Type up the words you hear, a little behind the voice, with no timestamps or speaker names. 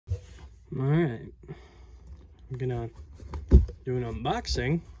Alright, I'm gonna do an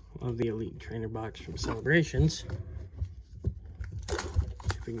unboxing of the Elite Trainer box from Celebrations.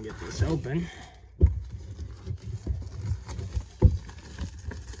 See if we can get this open.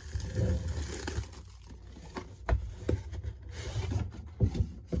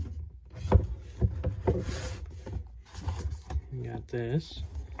 We got this.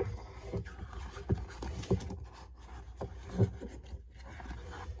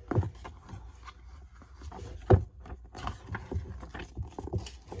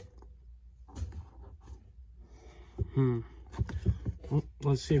 Well,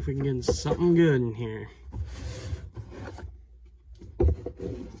 let's see if we can get something good in here.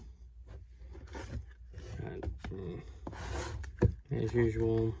 As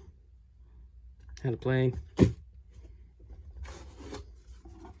usual, how to play. Let's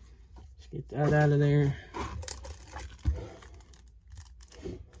get that out of there.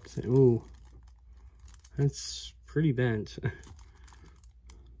 So, ooh, that's pretty bent.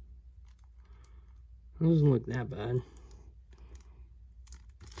 Doesn't look that bad.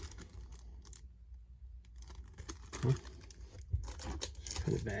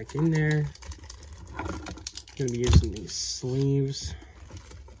 Put it back in there. Gonna be using these sleeves.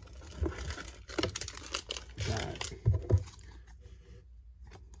 Got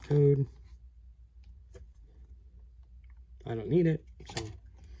code. I don't need it, so.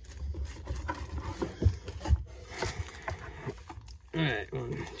 Alright,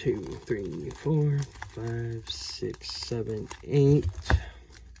 1, 2, 3, 4, 5, 6, 7, 8.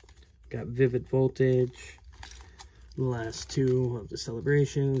 Got Vivid Voltage. The last two of the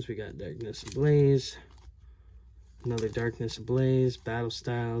Celebrations. We got Darkness Ablaze. Another Darkness Ablaze, Battle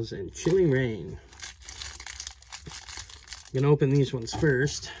Styles, and Chilling Rain. I'm gonna open these ones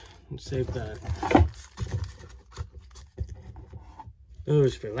first and save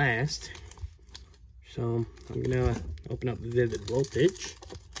those for last. So I'm gonna open up Vivid Voltage.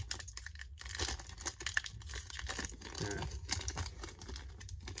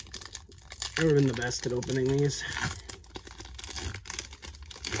 Never been the best at opening these.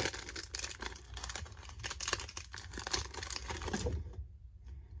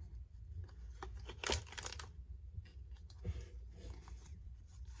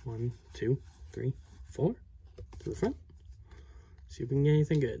 One, two, three, 4 to the front. See if we can get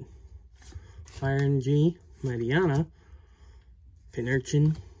anything good. Fire NG, Mightyana,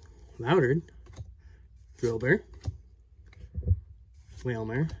 Pinurchin, Loudred, Drillbur,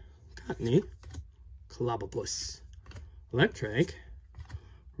 Whalmer, Cottony, Clobopus, Electrike,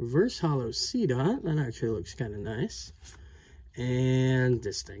 Reverse Hollow Seedot, that actually looks kind of nice, and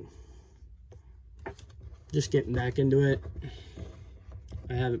this thing. Just getting back into it.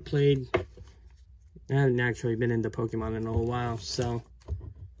 I haven't actually been into Pokemon in a little while, so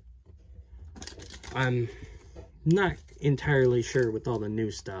I'm not entirely sure with all the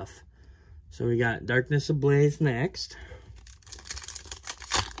new stuff. So we got Darkness Ablaze next.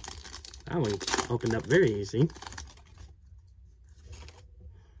 That one opened up very easy.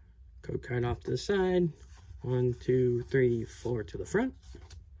 Code card off to the side. 1, 2, 3, 4 to the front.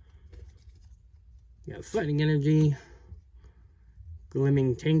 We got Fighting Energy.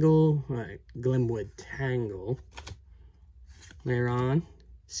 Glimwood Tangle. Lairon.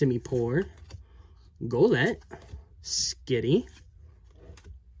 Simipour. Golett. Skitty.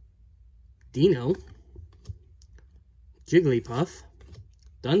 Dino. Jigglypuff.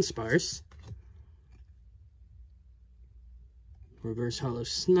 Dunsparce. Reverse Hollow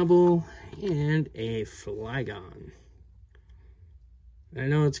Snubble. And a Flygon. I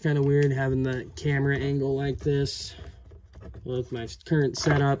know it's kind of weird having the camera angle like this. With my current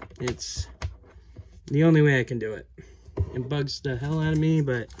setup, it's the only way I can do it. It bugs the hell out of me,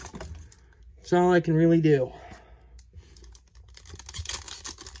 but it's all I can really do.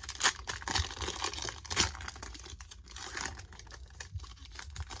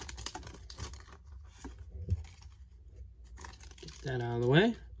 Get that out of the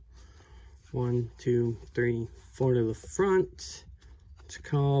way. 1, 2, 3, 4 to the front. Let's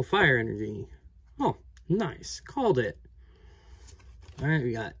call Fire Energy. Oh, nice. Called it. Alright,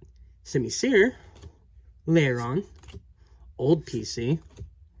 we got Simisear, Lairon, Old PC,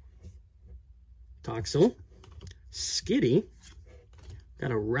 Toxel, Skitty,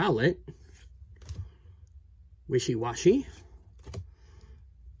 got a Rowlet, Wishy Washy,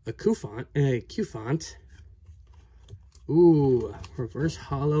 a Cufant, ooh, Reverse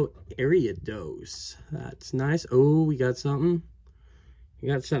Hollow Ariados. That's nice. Oh, we got something. We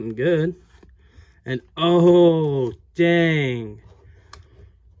got something good. And oh, dang.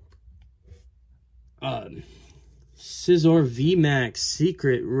 Scizor VMAX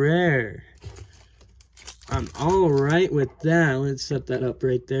Secret Rare. I'm all right with that. Let's set that up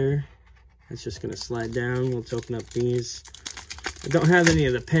right there. That's just going to slide down. Let's open up these. I don't have any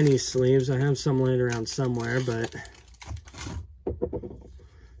of the penny sleeves. I have some laying around somewhere, but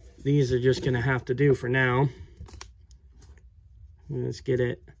these are just going to have to do for now. Let's get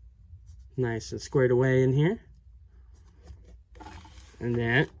it nice and squared away in here. And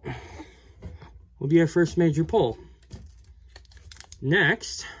that will be our first major pull.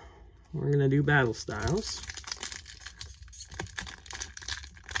 Next, we're going to do battle styles.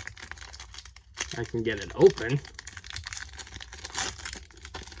 I can get it open.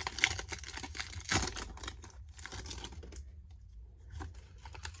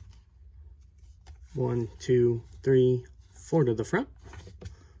 One, two, three, four to the front.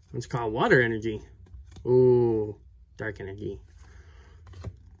 It's called Water Energy. Ooh, Dark Energy.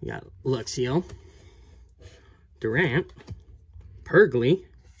 We got Luxio, Durant, Purgly,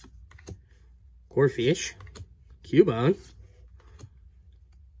 Corfish, Cubone.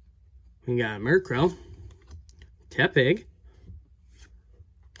 We got Murkrow, Tepig.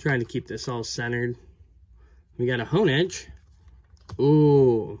 Trying to keep this all centered. We got a Honedge.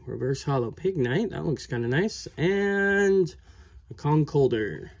 Ooh, Reverse Hollow Pignite. That looks kind of nice. And a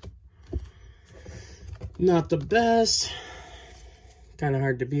Conkeldurr. Not the best. Kind of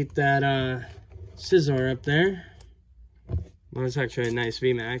hard to beat that Scizor up there. Well, it's actually a nice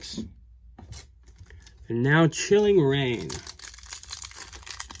VMAX. And now Chilling Rain.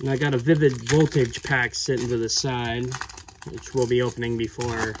 And I got a Vivid Voltage pack sitting to the side, which we'll be opening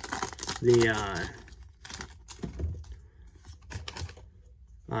before the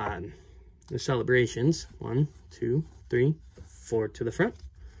celebrations. 1, 2, 3, 4 to the front.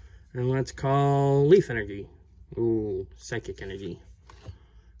 And let's call Leaf Energy. Ooh, Psychic Energy.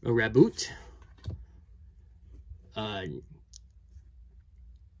 A Raboot.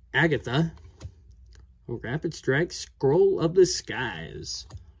 Agatha. A Rapid Strike. Scroll of the Skies.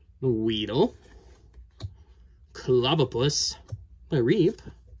 A Weedle. Clobbopus. A Reap.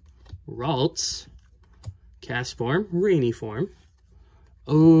 Ralts. Castform. Rainy Form.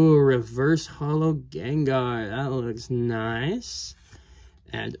 Oh, Reverse Hollow Gengar. That looks nice.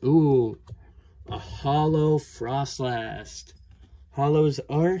 And, ooh, a Hollow Frostlast. Hollows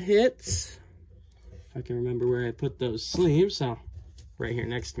are hits. If I can remember where I put those sleeves. Oh, right here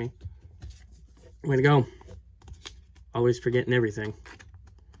next to me. Way to go. Always forgetting everything.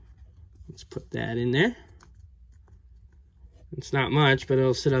 Let's put that in there. It's not much, but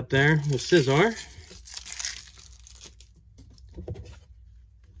it'll sit up there with Scizor.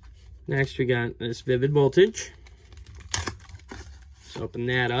 Next, we got this Vivid Voltage. Let's open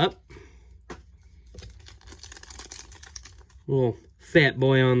that up. Little fat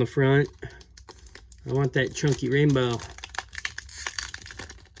boy on the front. I want that chunky rainbow.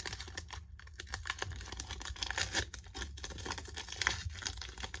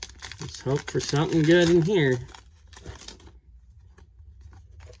 Let's hope for something good in here.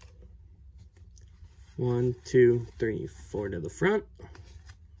 1, 2, 3, 4 to the front.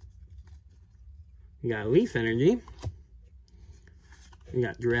 We got Leaf Energy. We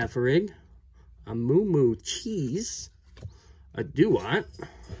got Girafarig. A Moo Moo Cheese. A Duat.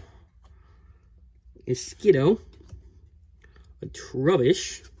 A Skiddo. A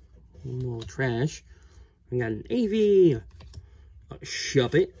Trubbish. A little trash. We got an AV. A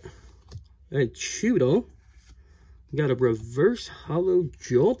Shuppet. A Choodle. We got a Reverse Hollow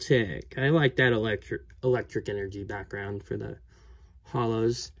Joltik. I like that electric energy background for the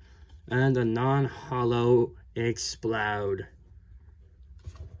hollows. And a non-hollow Explode.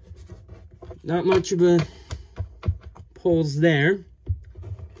 Not much of a pulls there,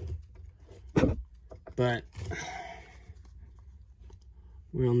 but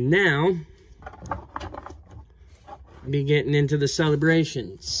we'll now be getting into the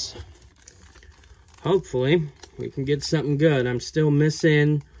celebrations. Hopefully we can get something good. I'm still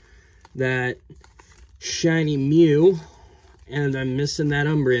missing that shiny Mew, and I'm missing that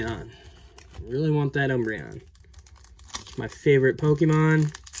Umbreon. I really want that Umbreon. It's my favorite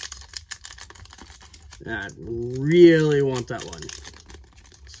Pokemon. I really want that one.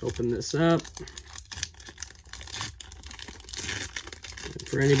 Let's open this up.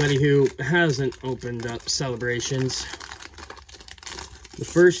 For anybody who hasn't opened up celebrations, the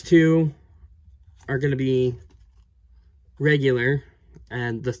first two are going to be regular,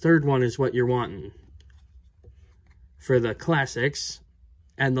 and the third one is what you're wanting for the classics,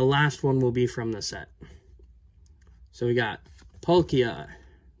 and the last one will be from the set. So we got Palkia,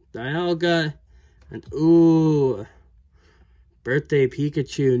 Dialga, and ooh, Birthday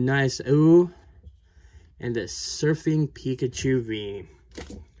Pikachu, nice, ooh, and a Surfing Pikachu V.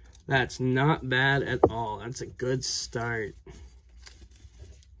 That's not bad at all. That's a good start.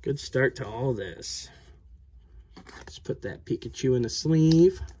 Good start to all this. Let's put that Pikachu in the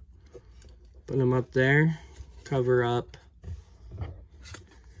sleeve. Put him up there. Cover up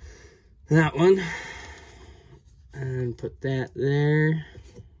that one. And put that there.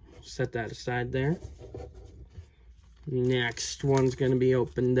 Set that aside there. Next one's going to be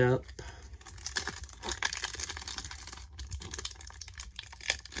opened up.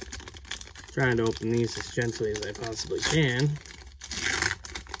 Trying to open these as gently as I possibly can.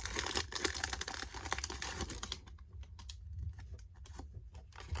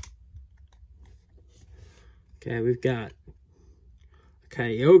 Okay, we've got a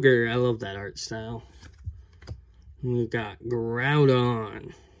Kyogre. I love that art style. And we've got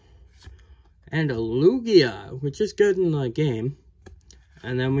Groudon. And a Lugia, which is good in the game.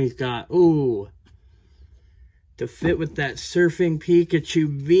 And then we've got, ooh, to fit with that Surfing Pikachu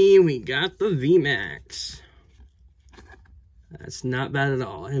V, we got the VMAX. That's not bad at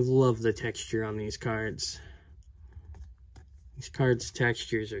all. I love the texture on these cards. These cards'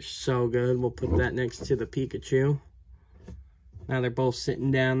 textures are so good. We'll put that next to the Pikachu. Now they're both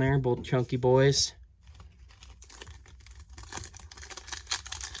sitting down there, both chunky boys.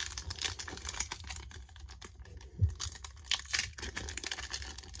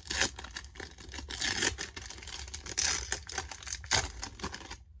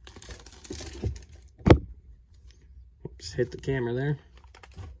 Hit the camera there.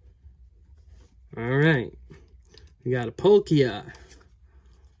 Alright. We got a Palkia.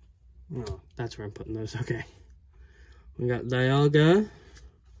 Oh, that's where I'm putting those. Okay. We got Dialga.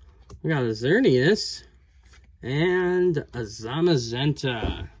 We got a Xerneas. And a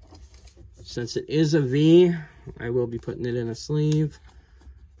Zamazenta. Since it is a V, I will be putting it in a sleeve.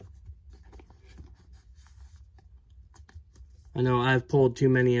 I know I've pulled too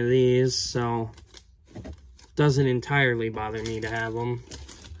many of these, so doesn't entirely bother me to have them.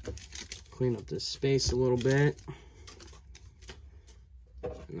 Clean up this space a little bit.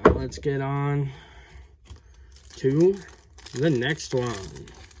 Now let's get on to the next one.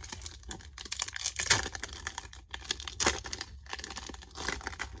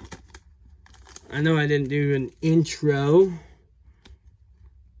 I know I didn't do an intro,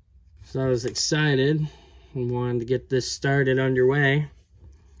 so I was excited and wanted to get this started underway.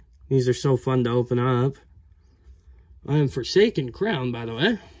 These are so fun to open up. I am Forsaken Crown, by the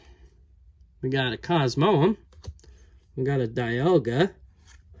way. We got a Cosmoem. We got a Dialga.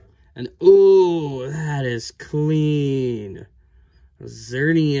 And, ooh, that is clean. A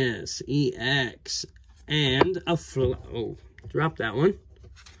Xerneas EX. And a, oh, drop that one.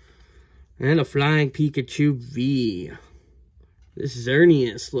 And a Flying Pikachu V. This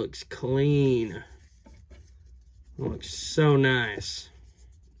Xerneas looks clean. Looks so nice.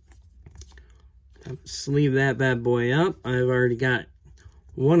 Sleeve that bad boy up. I've already got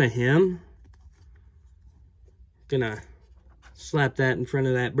one of him. Gonna slap that in front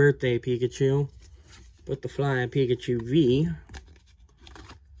of that birthday Pikachu. Put the Flying Pikachu V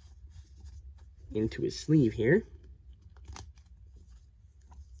into his sleeve here.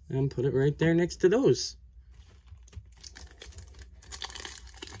 And put it right there next to those.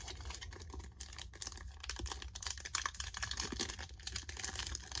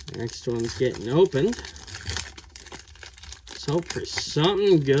 Next one's getting opened. Let's hope for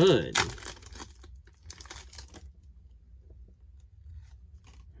something good.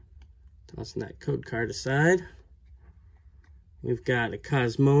 Tossing that code card aside. We've got a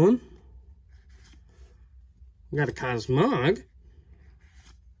Cosmoem. We got a Cosmog.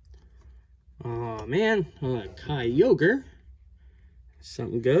 Oh man, a Kyogre.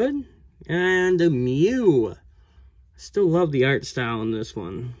 Something good. And a Mew. Still love the art style in this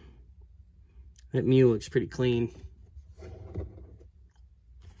one. That Mew looks pretty clean.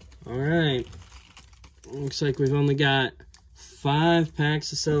 Alright. Looks like we've only got 5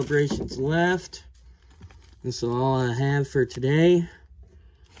 packs of celebrations left. This is all I have for today.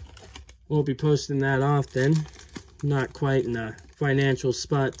 Won't be posting that often. Not quite in a financial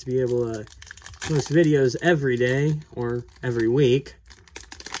spot to be able to post videos every day or every week.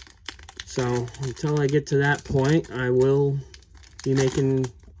 So until I get to that point, I will be making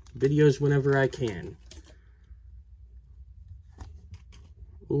videos whenever I can.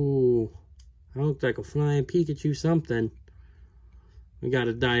 Ooh, that looked like a Flying Pikachu something. We got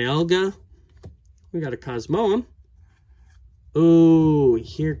a Dialga. We got a Cosmoem. Ooh,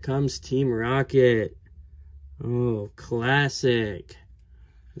 here comes Team Rocket. Oh, classic.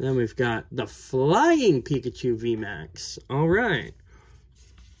 And then we've got the Flying Pikachu VMAX. All right.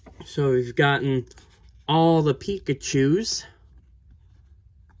 So we've gotten all the Pikachus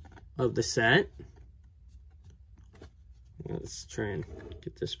of the set. Let's try and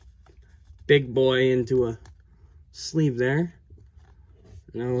get this big boy into a sleeve there.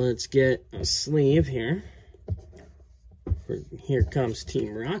 Now let's get a sleeve here. Here comes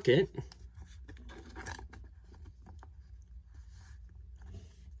Team Rocket.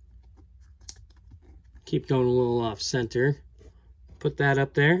 Keep going a little off center. Put that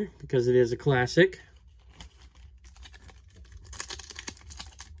up there because it is a classic.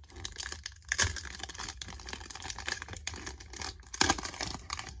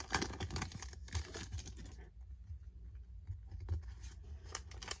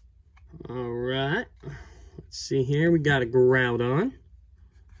 All right. Let's see here. We got a Groudon.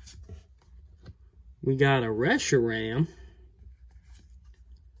 We got a Reshiram.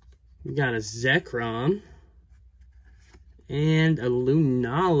 We got a Zekrom. And a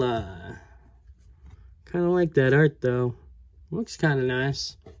Lunala. Kind of like that art though. Looks kind of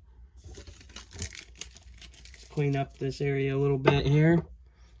nice. Let's clean up this area a little bit here.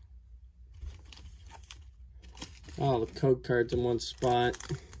 All the code cards in one spot.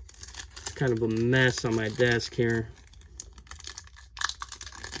 It's kind of a mess on my desk here.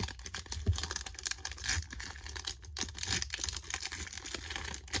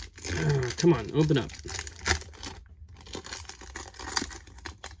 Come on, open up.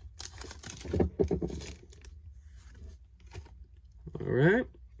 Alright.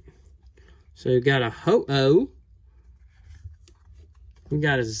 So we've got a Ho-Oh. We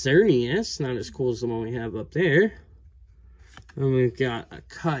got a Xerneas, not as cool as the one we have up there. And we've got a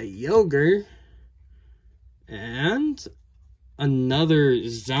Kyogre. And another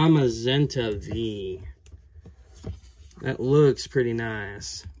Zamazenta V. That looks pretty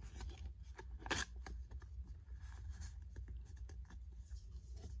nice.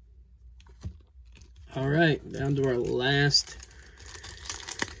 Alright, down to our last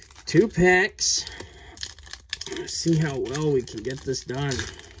 2 packs. Let's see how well we can get this done.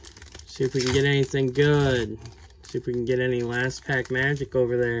 See if we can get anything good. See if we can get any last pack magic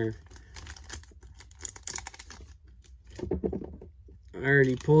over there. I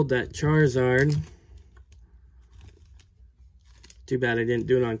already pulled that Charizard. Too bad I didn't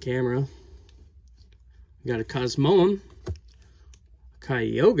do it on camera. We got a Cosmoem, a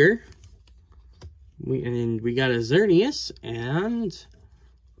Kyogre. We got a Xerneas, and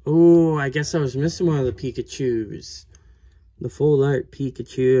oh, I guess I was missing one of the Pikachus. The full art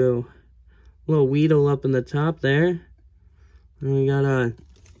Pikachu. Little Weedle up in the top there. And we got a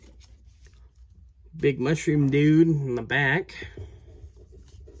big mushroom dude in the back.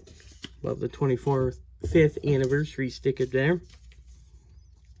 Love the 25th anniversary sticker there.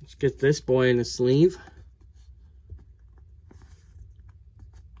 Let's get this boy in a sleeve.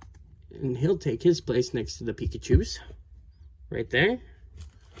 And he'll take his place next to the Pikachus. Right there.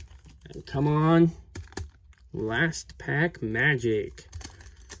 And come on. Last pack magic.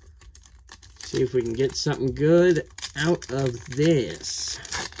 See if we can get something good out of this.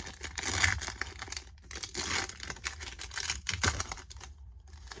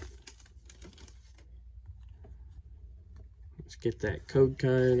 Let's get that code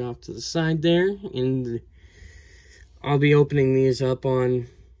card off to the side there. And I'll be opening these up on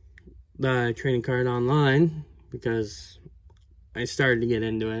the trading card online because I started to get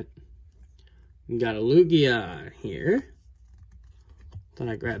into it. We got a Lugia here. Thought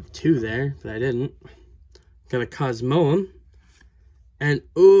I grabbed 2 there, but I didn't. Got a Cosmoem. And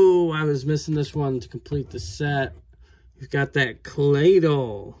ooh, I was missing this one to complete the set. We've got that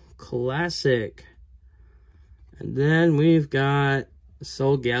Claydol Classic. And then we've got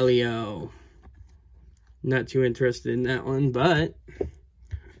Solgaleo. Not too interested in that one, but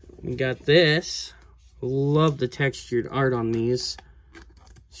we got this. Love the textured art on these.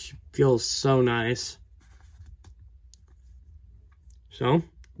 Feels so nice. So,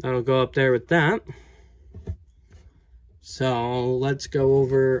 that'll go up there with that. So, let's go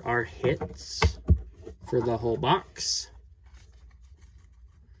over our hits for the whole box.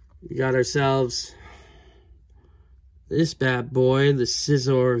 We got ourselves this bad boy, the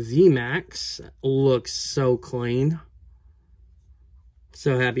Scizor VMAX. Looks so clean.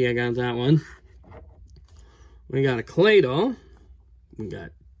 So happy I got that one. We got a Claydol. We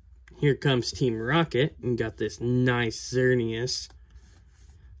got, here comes Team Rocket. We got this nice Xerneas.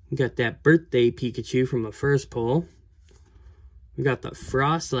 We got that birthday Pikachu from the first pull. We got the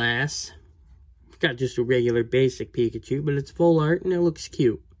Frostlass. We got just a regular basic Pikachu, but it's full art and it looks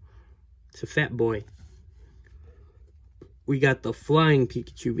cute. It's a fat boy. We got the Flying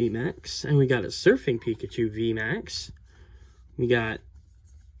Pikachu VMAX, and we got a Surfing Pikachu VMAX. We got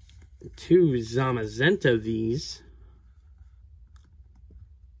 2 Zamazenta Vs.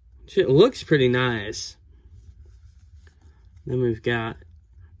 Shit looks pretty nice. Then we've got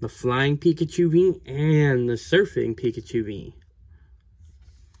the Flying Pikachu V and the Surfing Pikachu V.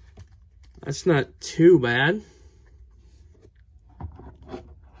 That's not too bad.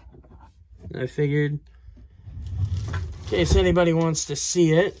 I figured, in case anybody wants to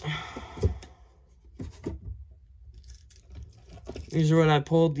see it, these are what I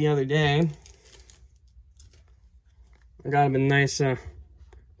pulled the other day. I got them in nice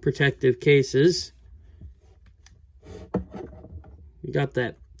protective cases. We got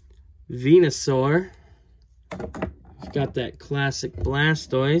that Venusaur. We've got that classic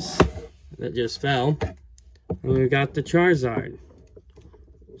Blastoise that just fell. And we've got the Charizard.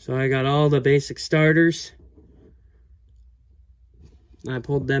 So I got all the basic starters. I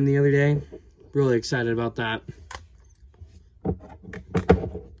pulled them the other day. Really excited about that.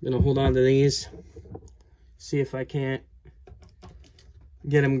 Gonna hold on to these. See if I can't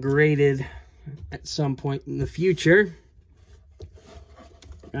get them graded at some point in the future.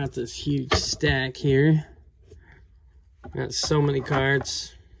 Got this huge stack here. Got so many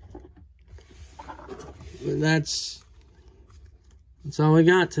cards. But that's all we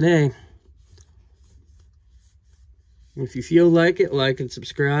got today. If you feel like it, like and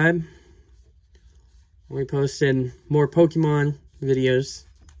subscribe. We posted more Pokemon videos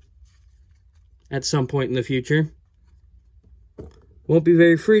at some point in the future. Won't be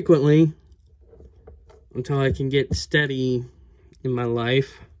very frequently until I can get steady in my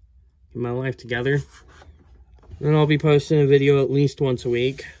life, get my life together. Then I'll be posting a video at least once a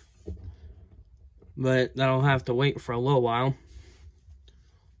week, but that'll have to wait for a little while.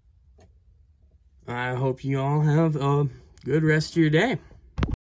 I hope you all have a good rest of your day.